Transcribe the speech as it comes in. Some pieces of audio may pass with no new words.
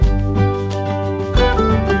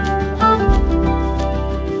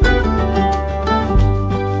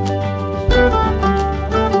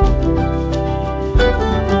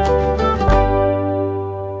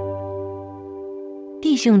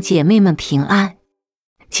兄姐妹们平安。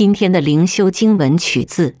今天的灵修经文取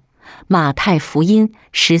自马太福音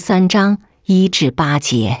13章1至8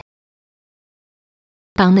节。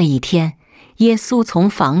当那一天，耶稣从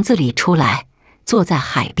房子里出来，坐在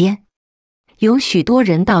海边，有许多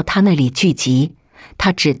人到他那里聚集，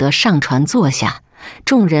他只得上船坐下，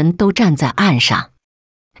众人都站在岸上。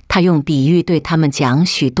他用比喻对他们讲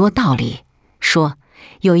许多道理，说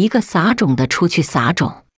有一个撒种的出去撒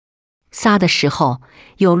种，撒的时候，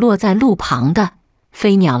有落在路旁的，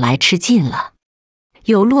飞鸟来吃尽了；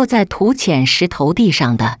有落在土浅石头地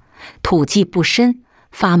上的，土迹不深，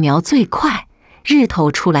发苗最快，日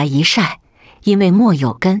头出来一晒，因为没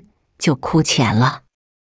有根，就枯乾了；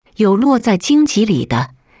有落在荆棘里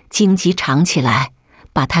的，荆棘长起来，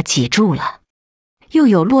把它挤住了；又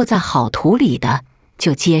有落在好土里的，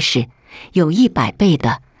就结实，有100倍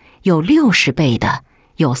的，有60倍的，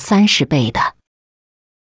有30倍的。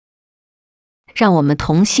让我们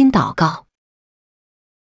同心祷告。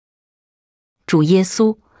主耶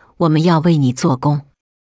稣，我们要为你做工，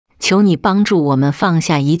求你帮助我们放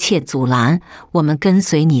下一切阻拦我们跟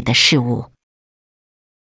随你的事物。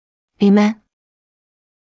Amen。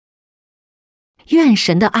愿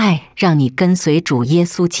神的爱让你跟随主耶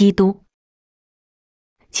稣基督。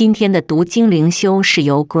今天的读经灵修是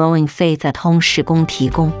由 Growing Faith at Home 事工提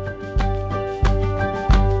供。